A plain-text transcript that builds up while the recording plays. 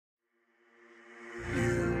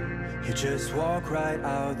You just walk right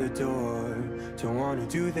out the door. Don't wanna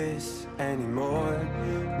do this anymore.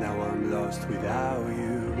 Now I'm lost without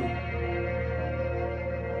you.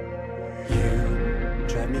 You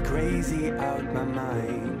drive me crazy out my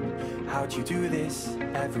mind. How'd you do this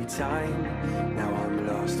every time? Now I'm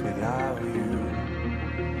lost without you.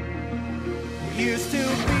 You used to be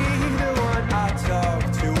the one I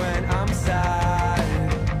talk to when I'm sad.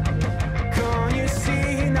 Can't you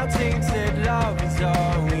see now tainted love is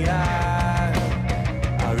all we have?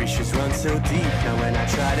 Our issues run so deep, now when I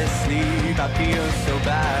try to sleep I feel so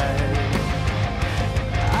bad.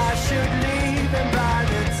 I should leave and by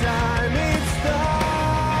the time it's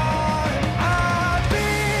done I'll be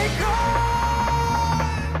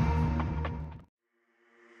gone.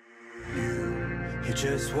 You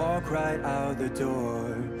just walk right out the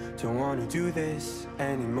door. Don't wanna do this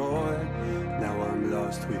anymore. Now I'm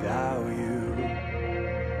lost without you.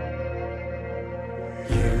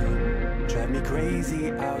 You drive me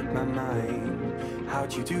crazy out my mind.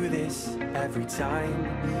 How'd you do this every time?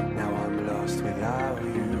 Now I'm lost without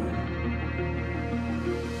you.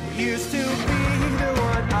 You used to be the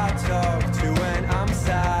one I talk to when I'm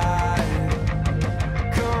sad.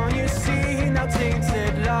 Can't you see now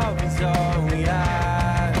tainted love is all we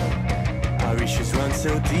have? Our issues run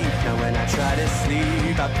so deep, now when I try to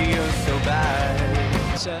sleep I feel so bad.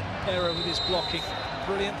 It's an error with his blocking.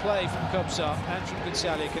 Brilliant play from Kobzar and from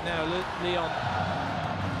Gonzalez, and now Leon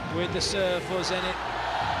with the serve for Zenit.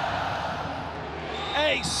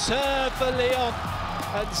 A serve for Leon,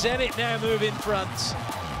 and Zenit now move in front.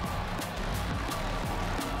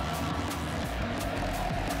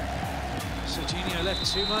 Serginho left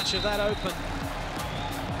too much of that open.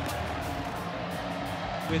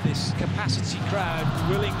 With this capacity crowd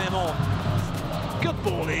willing them on. Good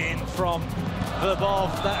ball in from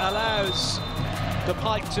Verbov that allows the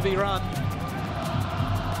pipe to be run.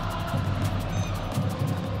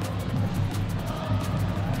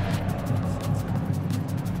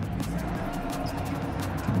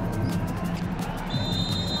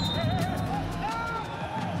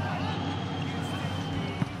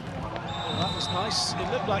 Well, that was nice.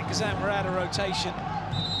 It looked like Kazan were out of rotation.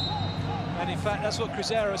 And in fact, that's what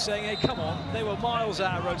Cruzeiro was saying, hey, come on. They were miles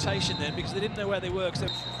out of rotation then because they didn't know where they were.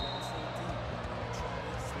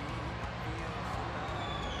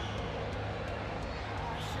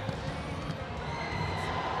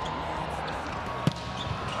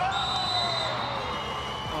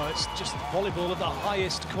 It's just volleyball of the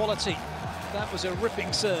highest quality. That was a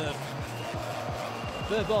ripping serve.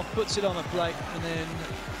 Verbov puts it on a plate, and then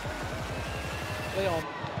Leon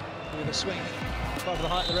with a swing above the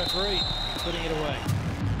height of the referee, putting it away.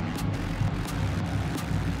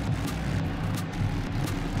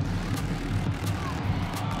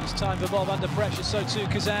 This time Verbov under pressure, so too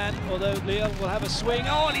Kazan, although Leon will have a swing.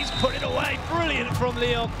 Oh, and he's put it away. Brilliant from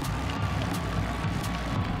Leon.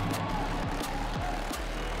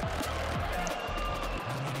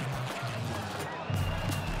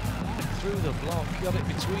 Through the block, got it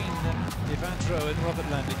between Evandro and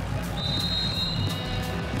Robertlandy.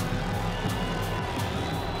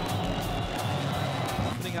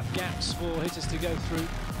 Opening up gaps for hitters to go through,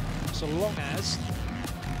 so long as,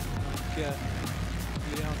 like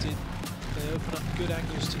Leal did, they open up good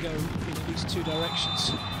angles to go in at least two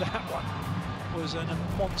directions. That one was a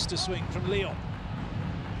monster swing from Leon.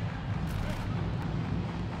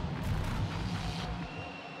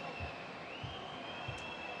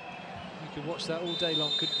 You could watch that all day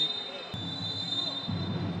long, couldn't you?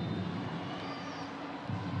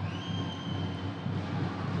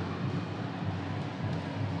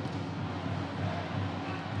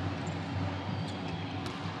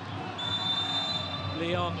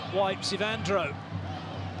 Leon wipes Evandro.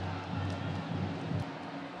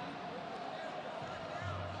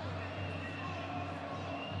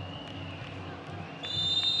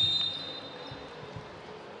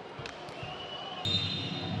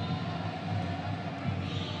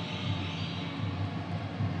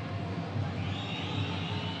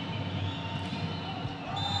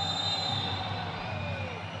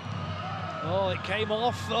 Oh, it came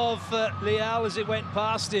off of Leal as it went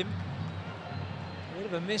past him. A bit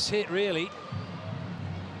of a miss-hit, really.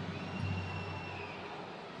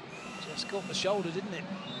 Just caught the shoulder, didn't it?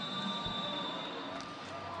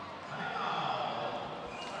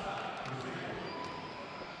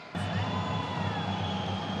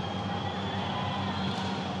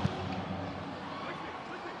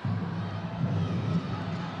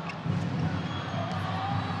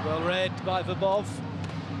 Well read by Verbov.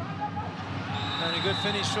 And a good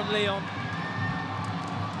finish from Leon.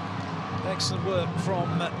 Excellent work from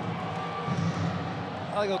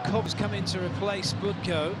Igor Kopp's come in to replace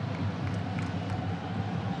Budko.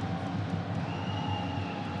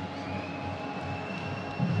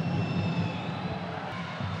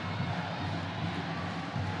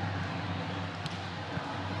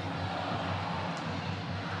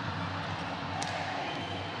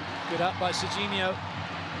 Good up by Serginho.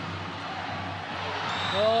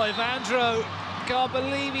 Oh, Evandro, can't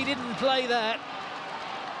believe he didn't play that.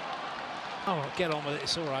 Oh, get on with it,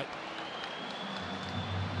 it's all right.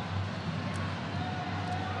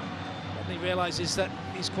 And he realises that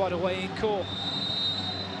he's quite a way in court.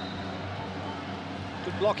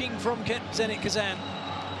 Good blocking from Zenit Kazan.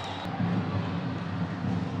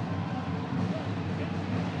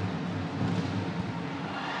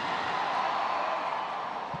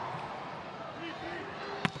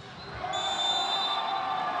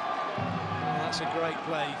 That's a great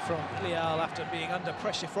play from Leal after being under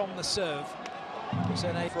pressure from the serve.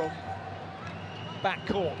 Zenit from back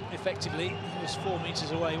court, effectively. He was 4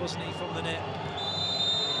 meters away, wasn't he, from the net?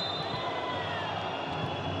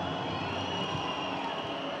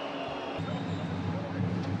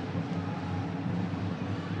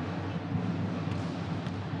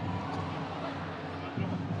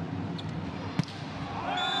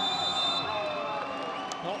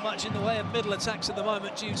 Not much in the way of middle attacks at the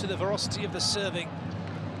moment due to the ferocity of the serving.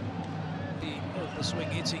 Of the swing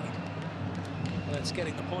hitting. That's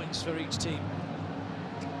getting the points for each team.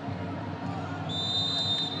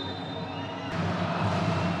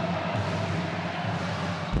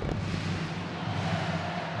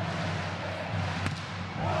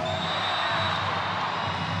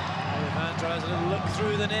 Evandro has a little look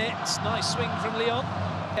through the net. Nice swing from Leon.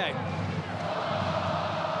 Okay.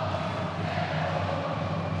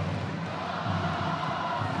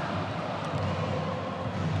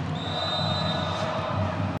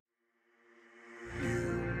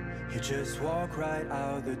 Just walk right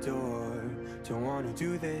out the door. Don't want to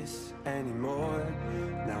do this anymore.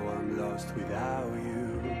 Now I'm lost without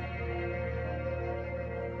you.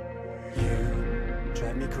 You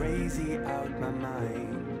drive me crazy out my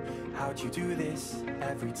mind. How'd you do this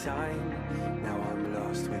every time? Now I'm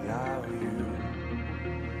lost without you.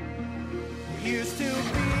 You used to be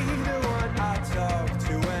the one I talk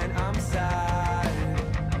to when I'm sad.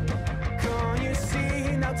 Can't you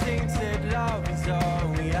see now tainted love is all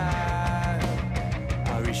we have?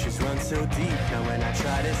 Our issues run so deep, now when I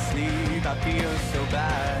try to sleep I feel so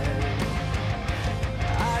bad.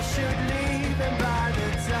 I should leave and by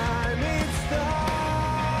the time it's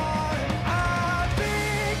done I'll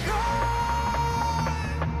be gone.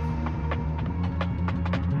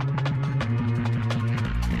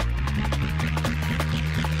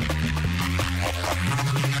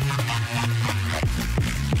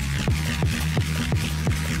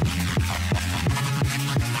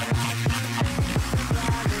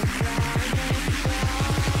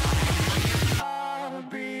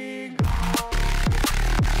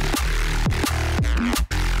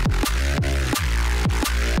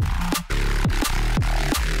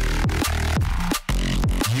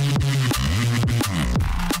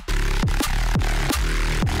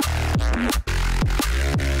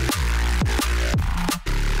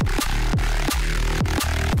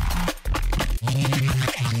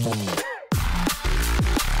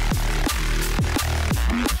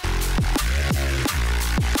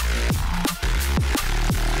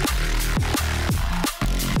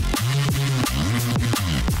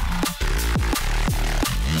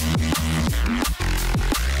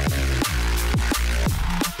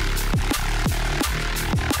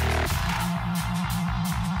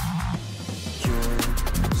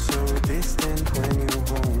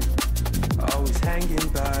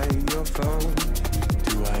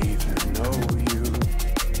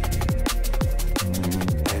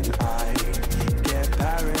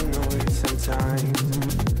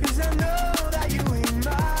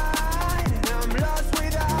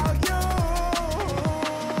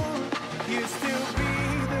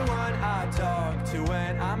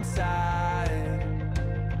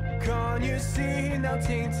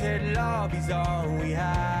 Tainted love is all we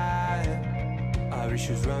had. Our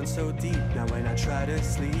issues run so deep, now when I try to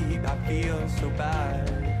sleep I feel so bad.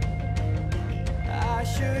 I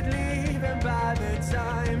should leave and by the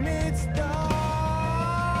time it's done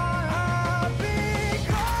I'll be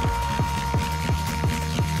gone.